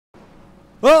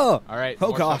Oh! All right. Oh,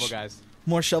 More gosh. shovel guys.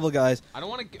 More shovel guys. I don't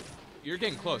want to get... You're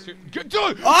getting close.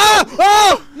 Ah!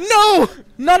 Oh! No!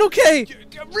 Not okay!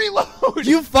 Reload!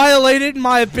 You violated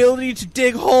my ability to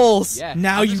dig holes. Yeah.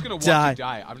 Now I'm you just gonna die. watch you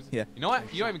die. I'm just, Yeah. You know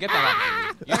what? You don't even get that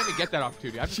opportunity. You don't even get that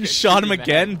opportunity. I'm just You gonna shot shoot him you in the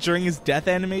again head. during his death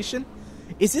animation?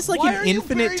 Is this like Why an are you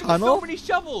infinite buried with tunnel? so many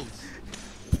shovels?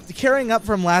 Carrying up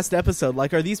from last episode,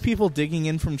 like, are these people digging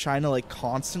in from China, like,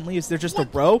 constantly? Is there just a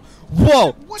row?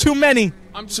 Whoa! Too many!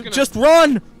 I'm just gonna... Just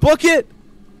run! Book it!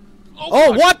 Oh,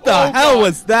 God. what the Oh, hell God.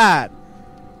 was that?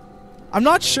 I'm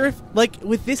not sure if, like,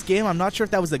 with this game, I'm not sure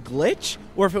if that was a glitch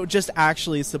or if it just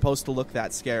actually is supposed to look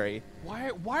that scary.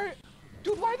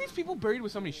 Dude, why are these people buried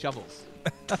with so many shovels?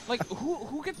 Like,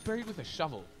 who gets buried with a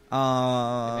shovel? Is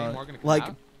any more gonna come like,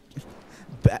 out?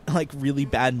 like really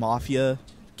bad mafia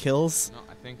kills. No,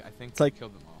 I think It's like,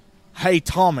 killed them all. Hey,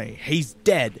 Tommy, he's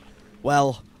dead.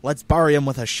 Well, let's bury him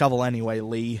with a shovel anyway,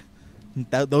 Lee.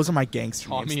 Those are my gangster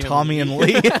names. Tommy and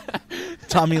Lee.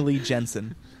 Tommy Lee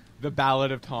Jensen. The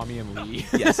Ballad of Tommy and Lee.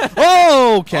 Yes.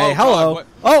 Oh, okay. Oh, hello. God,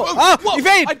 Oh,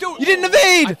 evade! You didn't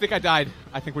evade! I think I died.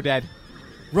 I think we're dead.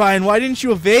 Ryan, why didn't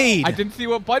you evade? I didn't see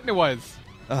what button it was.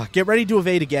 Get ready to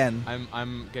evade again.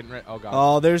 I'm getting ready. Oh, God.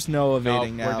 Oh, there's no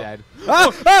evading now. We're dead.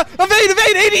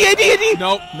 Evade! 80!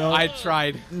 Nope. No. I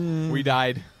tried. We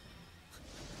died.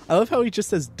 I love how he just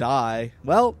says die.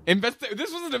 Well,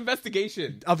 This was an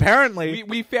investigation. apparently.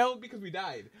 We failed because we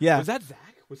died. Yeah. Was that Zach?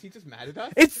 Was he just mad at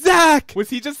us? It's Zach! Was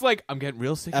he just like, I'm getting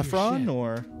real sick of your Efron shit.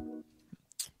 or...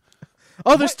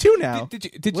 Oh, there's two now.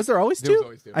 Was there always two? There was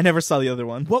always two. I never saw the other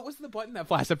one. What was the button that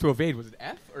flashed up to evade? Was it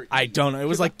F or E? I don't know. It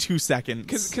was like 2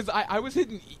 seconds. Because I was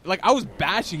hitting E, like I was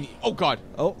bashing E. Oh God.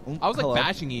 Oh, I was like hello.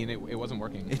 bashing E and it wasn't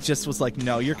working. It just was like,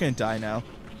 no, you're gonna die now.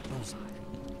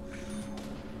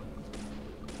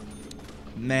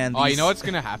 Man. Oh, you know what's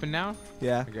gonna happen now?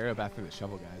 Yeah. I gotta go back to the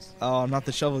shovel guys. Oh, I'm not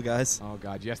the shovel guys. Oh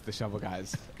God, yes, the shovel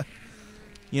guys.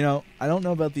 You know, I don't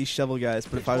know about these shovel guys,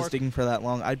 but if I was Pitchfork. digging for that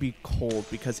long, I'd be cold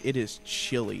because it is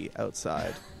chilly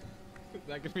outside.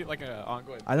 That could be like an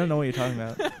ongoing. I don't know what you're talking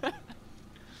about.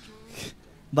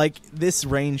 Like, this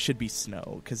rain should be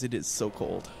snow because it is so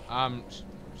cold.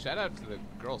 Shout out to the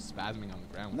girl spasming on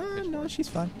the ground. With a No, pitchfork. she's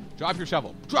fine. Drop your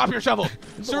shovel. Drop your shovel,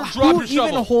 sir. Who Drop your shovel.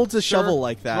 even holds a Sir, shovel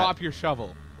like that? Drop your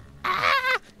shovel,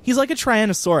 He's like a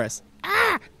Tyrannosaurus.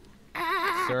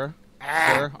 sir.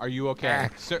 Sir, are you okay?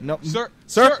 Sir, No.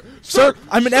 sir,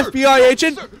 I'm an FBI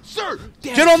agent. Sir,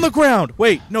 Get on the ground.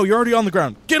 Wait, no, you're already on the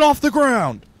ground. Get off the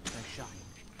ground.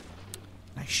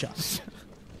 Nice shot.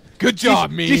 Good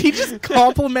job, me. Did he just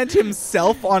compliment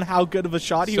himself on how good of a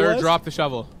shot he Sir, was? drop the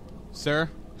shovel. Sir,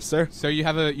 Sir, you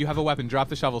have a weapon. Drop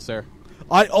the shovel, sir.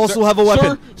 I also Sir, have a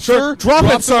weapon. Sir, drop it,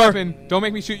 the sir. weapon. Don't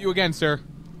make me shoot you again, sir.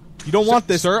 You don't want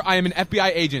this. Sir, I am an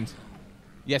FBI agent.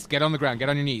 Yes, get on the ground. Get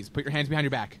on your knees. Put your hands behind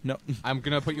your back. No. I'm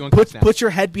gonna put you in cuffs now. Put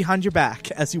your head behind your back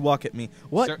as you walk at me.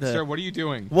 What Sir, the? sir, what are you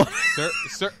doing? What?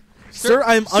 Sir,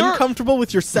 I'm uncomfortable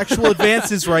with your sexual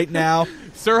advances right now.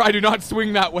 Sir, I do not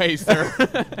swing that way, sir.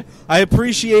 I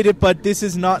appreciate it, but this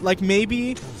is not, like,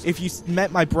 maybe if you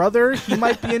met my brother, he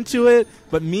might be into it,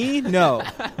 but me, no.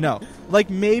 Like,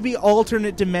 maybe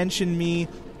alternate dimension me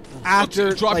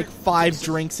after, like, 5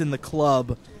 drinks in the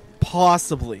club,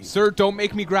 possibly. Sir, don't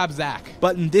make me grab Zach.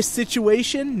 But in this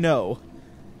situation, no.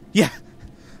 Yeah.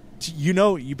 You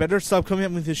know, you better stop coming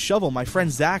up with his shovel. My friend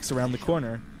Zach's around the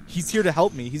corner. He's here to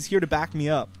help me. He's here to back me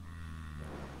up.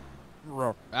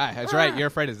 That's right. You're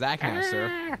afraid of Zach now,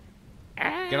 sir.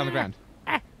 Get on the ground.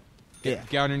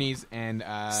 Get on your knees and...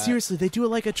 Seriously, they do it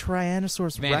like a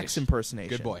Tyrannosaurus vanish. Rex impersonation.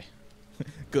 Good boy.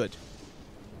 Good.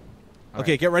 All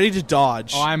Okay, right. get ready to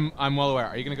dodge. Oh, I'm well aware.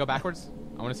 Are you gonna go backwards?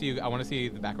 I want to see you. I want to see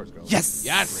the backwards girl. Yes!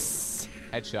 Yes!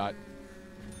 Headshot.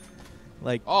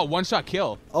 Like, Oh, one shot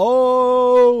kill.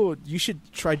 oh, you should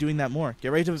try doing that more.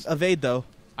 Get ready to evade, though.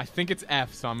 I think it's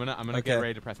F, so I'm gonna Okay. get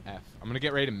ready to press F. I'm gonna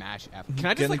get ready to mash F. Can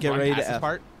I just Gonna like get run ready past to this F.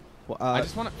 part? Well, I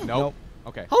just want to. nope.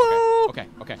 Okay. Hello?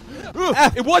 Okay.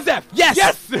 F. It was F. Yes!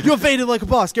 Yes. You evaded like a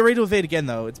boss. Get ready to evade again,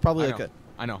 though. It's probably like a...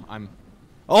 I know. I'm.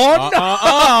 Oh,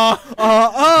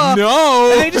 no!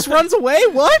 No. And he just runs away?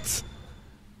 What?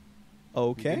 He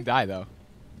Okay. didn't die though.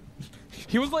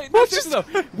 He was like, no, seriously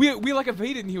though. We like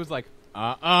evaded, and he was like,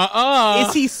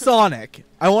 Is he Sonic?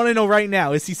 I want to know right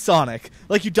now. Is he Sonic?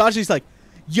 Like, you dodge, and he's like,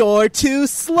 you're too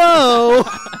slow.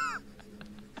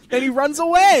 And he runs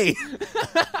away.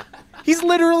 He's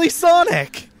literally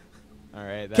Sonic. All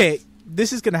right. Okay,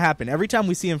 this is going to happen. Every time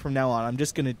we see him from now on, I'm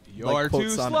just going to You're like, quote too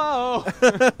Sonic. slow.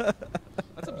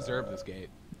 Let's observe this gate.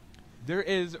 There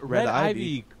is red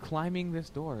ivy climbing this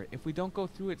door. If we don't go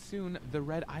through it soon, the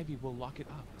red ivy will lock it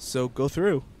up. So go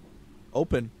through.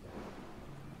 Open.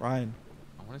 Ryan.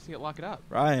 I want to see it lock it up.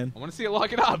 Ryan. I want to see it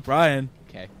lock it up. Ryan.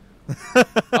 Okay.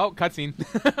 Oh, cutscene.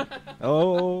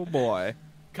 Oh, boy.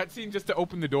 Cutscene just to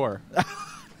open the door.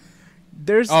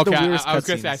 There's the weirdest I was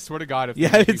going cutscenes. to say, I swear to God. If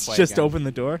Yeah, it's just again. open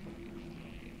the door.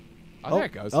 Oh, there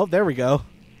it goes. Oh, there we go.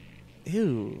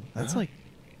 Ew. That's like...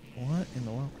 What in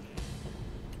the world?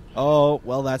 Oh,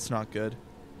 well, that's not good.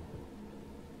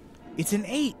 It's an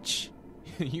H.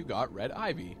 You got red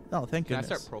ivy. Oh, thank Can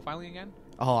goodness. I start profiling again?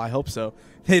 Oh, I hope so.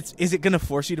 Is it going to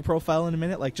force you to profile in a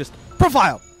minute? Like, just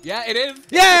profile! Yeah, it is.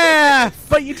 Yeah!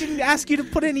 But you didn't ask you to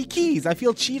put any keys. I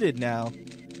feel cheated now.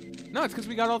 No, it's because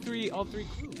we got all three clues.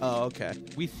 Oh, okay.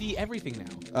 We see everything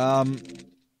now.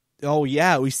 Oh,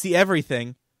 yeah, we see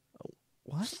everything.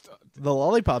 What? The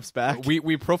lollipop's back.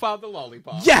 We profiled the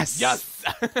lollipop. Yes! Yes!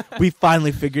 We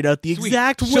finally figured out the Sweet,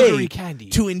 exact sugary way candy.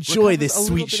 to enjoy Recovers this a little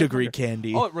sweet bit of sugary hunger.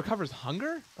 candy. Oh, it recovers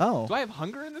hunger? Oh. Do I have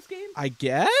hunger in this game? I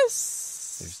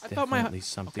guess? There's I thought my- definitely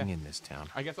something okay. in this town.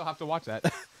 I guess I'll have to watch that.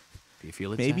 Do you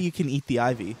feel it? Maybe Zach? you can eat the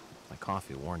ivy. My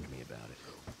coffee warned me about it.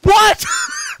 What?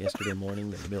 Yesterday morning,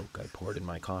 the milk I poured in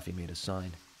my coffee made a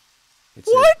sign. It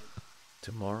What? said,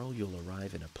 "Tomorrow you'll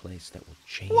arrive in a place that will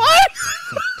change What?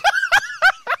 your fate."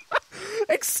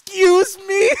 Excuse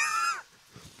me?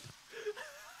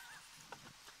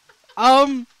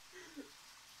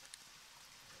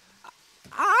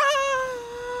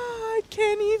 I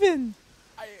can't even.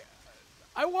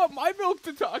 I want my milk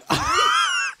to talk to me.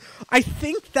 I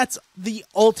think that's the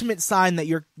ultimate sign that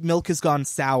your milk has gone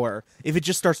sour. If it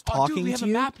just starts talking dude, we have to a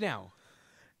you. map now.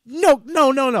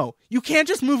 No. You can't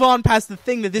just move on past the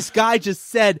thing that this guy just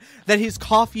said that his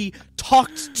coffee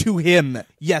talked to him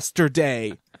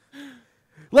yesterday.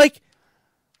 Like,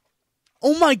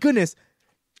 oh my goodness.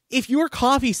 If your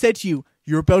coffee said to you,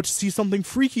 "You're about to see something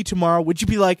freaky tomorrow," would you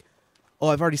be like, "Oh,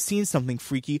 I've already seen something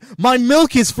freaky. My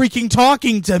milk is freaking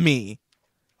talking to me."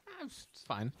 It's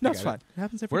fine. No, I it's get fine. it. It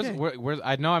happens every day. Where's?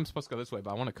 I know I'm supposed to go this way,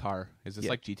 but I want a car. Is this Yeah.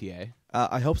 like GTA?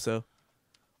 I hope so.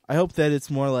 I hope that it's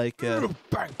more like Bang,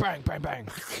 bang, bang, bang.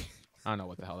 I don't know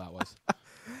what the hell that was.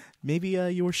 maybe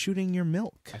you were shooting your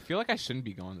milk. I feel like I shouldn't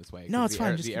be going this way. No, 'cause it's the fine,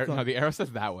 arrow- just the keep arrow- going. No, the arrow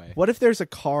says that way. What if there's a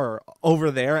car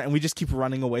over there and we just keep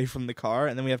running away from the car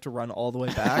and then we have to run all the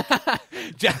way back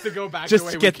Just to go back just the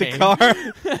way to get we the came.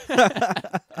 car?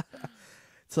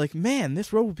 It's like, man,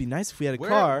 this road would be nice if we had a Where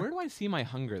car. Where do I see my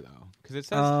hunger though? Because it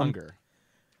says Um, hunger.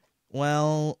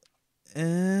 Well,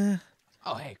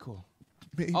 Oh, hey, cool.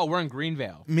 Oh, we're in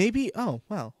Greenvale. maybe. Oh,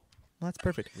 well, that's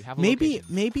perfect. We have a Maybe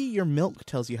location. maybe your milk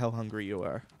tells you how hungry you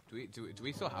are. Do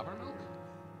we still have our milk?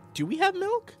 Do we have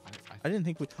milk? I I didn't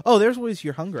think we. Oh, there's always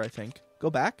your hunger. I think. Go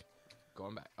back.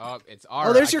 Going back. Oh, it's our.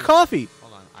 Oh, there's I your can- coffee.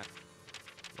 Hold on.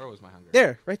 Where was my hunger?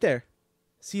 There, right there.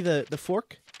 See the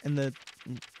fork and the.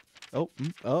 Oh,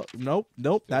 nope.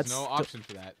 There's That's no option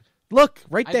for that. Look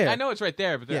right there. I know it's right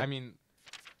there, but Yeah. I mean,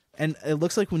 And it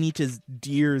looks like we need to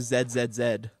dear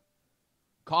ZZZ.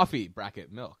 coffee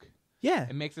bracket milk. Yeah.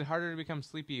 It makes it harder to become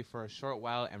sleepy for a short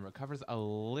while and recovers a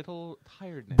little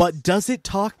tiredness. But does it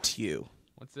talk to you?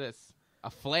 What's this? A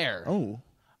flare. Oh.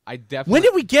 I definitely. When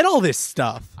did we get all this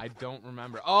stuff? I don't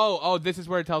remember. Oh, this is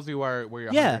where it tells you where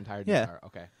your Yeah, hunger and tiredness yeah. are.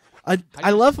 Okay. I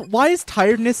love. Why is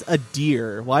tiredness a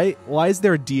deer? Why is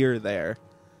there a deer there?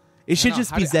 It should No,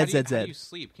 just how be do- how do you- ZZZ. How do you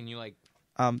sleep? Can you like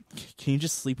Can you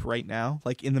just sleep right now,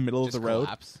 like in the middle just of the road?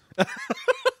 collapse?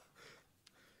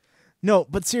 No,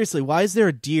 but seriously, why is there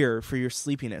a deer for your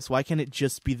sleepiness? Why can't it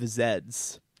just be the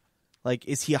Zeds? Like,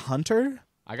 is he a hunter?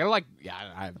 I gotta like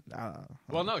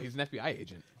well, no, he's an FBI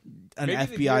agent. An Maybe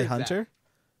the deer FBI is hunter?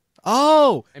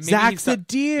 Oh, And maybe Zach's he's a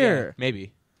deer. Yeah,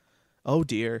 maybe. Oh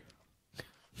dear.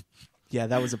 Yeah,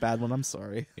 that was a bad one. I'm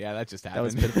sorry. Yeah, that just That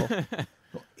was happened. pitiful.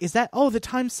 Is that? Oh, the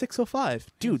time's 6:05.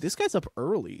 Dude, this guy's up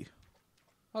early.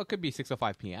 Oh, it could be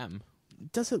 6:05 p.m.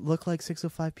 Does it look like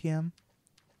 6:05 p.m.?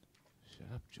 Shut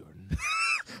up, Jordan.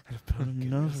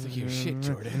 No. Sick of your shit,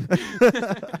 Jordan.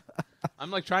 I'm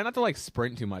like trying not to like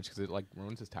sprint too much because it like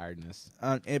ruins his tiredness.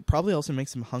 It probably also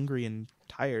makes him hungry and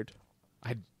tired.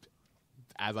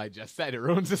 As I just said, it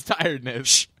ruins his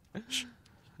tiredness. Shh.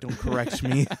 Don't correct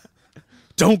me.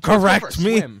 Don't Let's go for a correct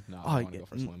me. swim. No, I want to go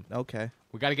for a swim. Okay.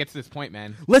 We got to get to this point,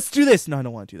 man. Let's do this. No, I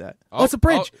don't want to do that. Oh, Oh, it's a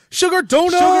bridge. oh. Sugar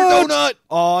donut. Sugar donut.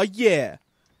 Oh, yeah.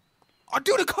 Oh,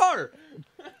 dude, a car.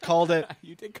 Called it.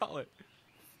 You did call it.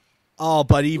 Oh,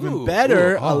 but even Ooh,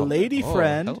 better, ooh, a oh, lady oh,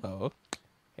 friend. Hello.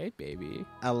 Hey, baby.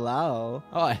 Hello.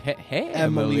 Oh, hey,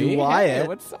 Emily Emily. Wyatt. Hey,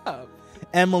 what's up?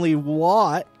 Emily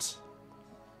Watt.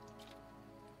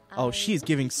 Oh, she's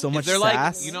giving so much Is there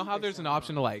sass. like, you know how there's an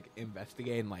option to like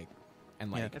investigate and like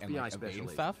FBI evade special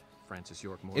stuff? Francis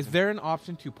York Morgan. Is there an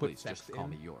option to put Please sex just call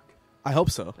in? me York. I hope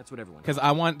so. That's what everyone. Because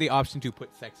I want the option to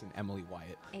put sex in Emily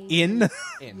Wyatt. In?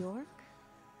 In. York?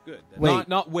 Good. Wait.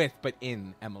 Not with, but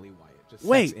in Emily Wyatt. Just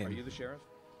Wait. sex in. Are you the sheriff?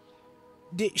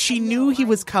 She knew he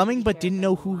was coming, but didn't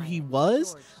know who he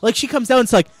was. Like she comes down and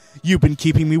it's like, "You've been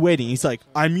keeping me waiting." He's like,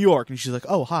 "I'm York," and she's like,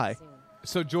 "Oh, hi."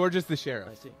 So George is the sheriff.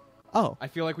 I see. Oh, I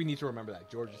feel like we need to remember that.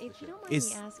 George is the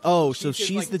sheriff. so She's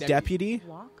she's like the deputy.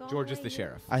 George is the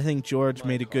sheriff. I think George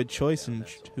made a good choice in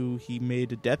who he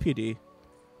made a deputy.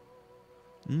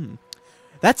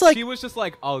 That's like She was just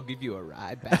like, I'll give you a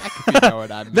ride back, if you know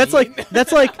what I mean. that's like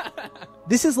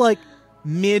this is like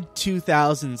mid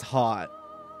 2000s hot.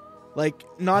 Like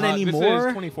not anymore. This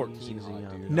is 2014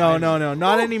 hot, dude. No,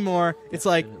 not anymore. It's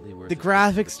like the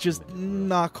graphics just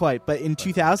not quite, but in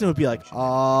 2000 it would be like,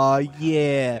 "Oh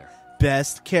yeah,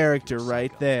 best character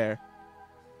right there."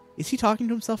 Is he talking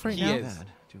to himself right He now? is.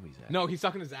 No, he's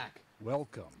talking to Zach.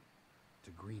 Welcome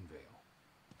to Greenvale.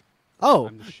 Oh,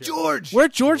 I'm the sheriff. George!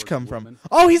 where'd George come from?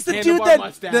 Oh, he's the dude Handlebar that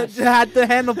mustache. had the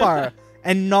handlebar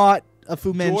and not a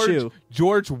Fu Manchu.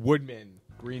 George Woodman,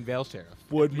 Greenvale Sheriff.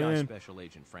 Woodman. Special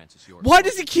Agent Francis York. Why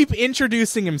does he keep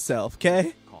introducing himself,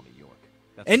 okay? Call me York.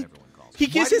 That's And what everyone calls he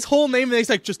me. gives his whole name and he's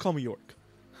like, "Just call me York."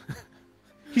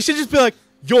 He should just be like,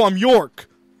 "Yo, I'm York,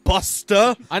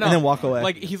 Buster," I know. and then walk away.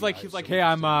 Like he's like, "Hey,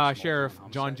 I'm Sheriff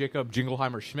John Jacob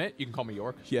Jingleheimer Schmidt. You can call me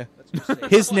York." yeah.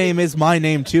 His name is my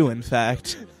name too, in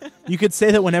fact. You could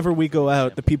say that whenever we go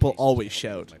out, the people always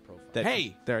shout. That,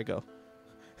 Hey! There I go.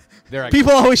 There I go.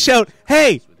 People always shout,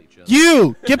 "Hey,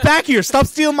 you, get back here. Stop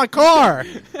stealing my car."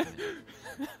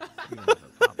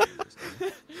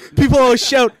 People always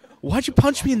shout, "Why'd you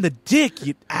punch me in the dick,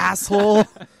 you asshole?"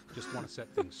 Just want to set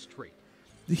things straight.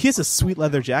 He has a sweet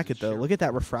leather jacket, though. Look at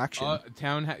that refraction.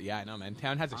 Yeah, I know, man.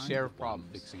 Town has a I'm share of the one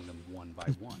problems. fixing them one by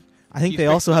one. I think He's they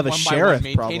also have a fixing them one by sheriff one,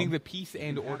 maintaining problem. the peace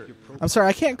and order. I'm sorry,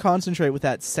 I can't concentrate with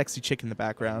that sexy chick in the I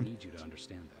background. need you to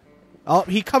understand that. Oh,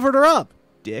 he covered her up,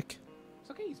 dick.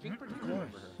 It's okay. He's being protective over her.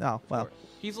 Oh, well.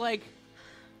 He's like,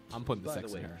 I'm putting the By the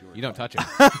sex way, in her. George. You don't touch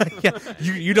her. Yeah,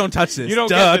 you don't touch this. You don't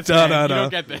Duh, get this. duh, man. duh, You duh. don't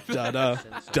get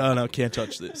this. Duh, no, can't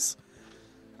touch this.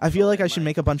 I feel like I should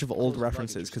make a bunch of old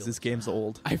references because this game's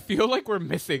old. I feel like we're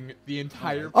missing the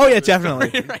entire. Oh, yeah, premise definitely.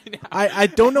 story right now. I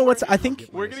don't know what's... I think...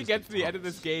 We're gonna get to the end of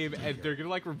this game and they're gonna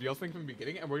like reveal something from the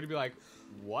beginning and we're gonna be like,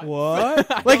 what?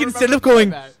 What? I Like, don't instead of remember going,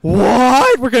 that.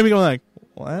 what? We're going to be going like,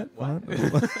 what? What?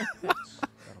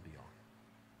 That'll be all.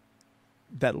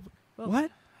 That'll...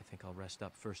 What? I think I'll rest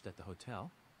up first at the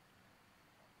hotel.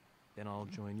 Then I'll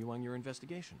join you on your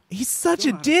investigation. He's such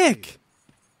a Don't know how to say dick.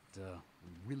 it.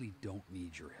 We really don't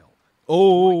need your help.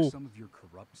 Oh. Like some of your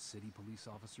corrupt city police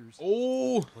officers.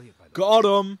 Oh, Play it by the Got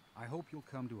rules. him. I hope you'll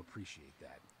come to appreciate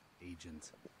that,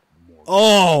 Agent Morgan.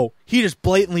 Oh, he just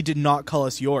blatantly did not call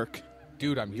us York.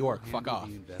 dude, I'm We'll York. Fuck handle off.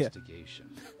 the investigation.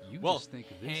 You Well, just think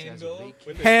of this as a handle vacation.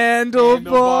 with a Handlebar.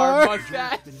 handlebar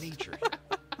mustache. The nature.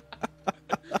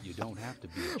 You don't have to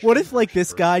be. What if, like,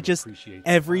 this guy to just, appreciate the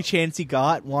every power. chance he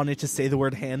got, wanted to say the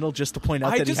word handle just to point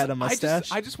out that he had a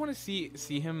mustache? I just want to see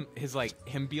him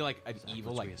be like an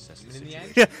evil like demon in the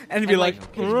end. Yeah, and be And, like,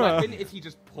 his "Ugh." weapon is he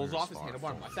just pulls off his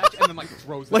handlebar mustache and then like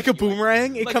throws it Like at a you,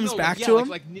 boomerang? It comes no, back yeah, to like, him?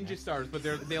 like ninja stars, but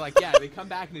they like they come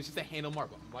back and it's just a handlebar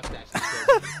mustache.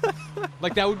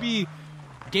 Like that would be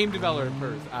game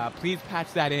developers. Please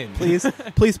patch that in.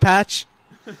 please patch.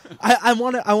 I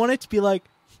want it to be like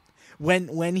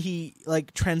when he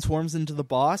like transforms into the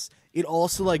boss, it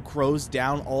also like grows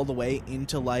down all the way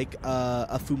into like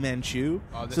a Fu Manchu.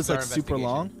 Oh, this So it's is our like super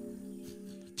long.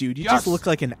 investigation. Dude, you Yes! just look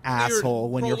like an asshole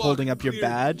when you're Prologue holding up your cleared.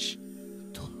 badge.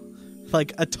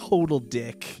 Like a total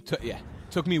dick.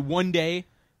 Took me one day,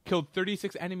 killed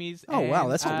 36 enemies. Oh, wow,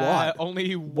 and, that's a lot.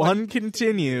 Only One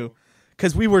continue.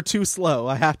 Because we were too slow,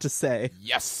 I have to say.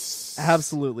 Yes.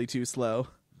 Absolutely too slow.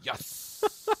 Yes.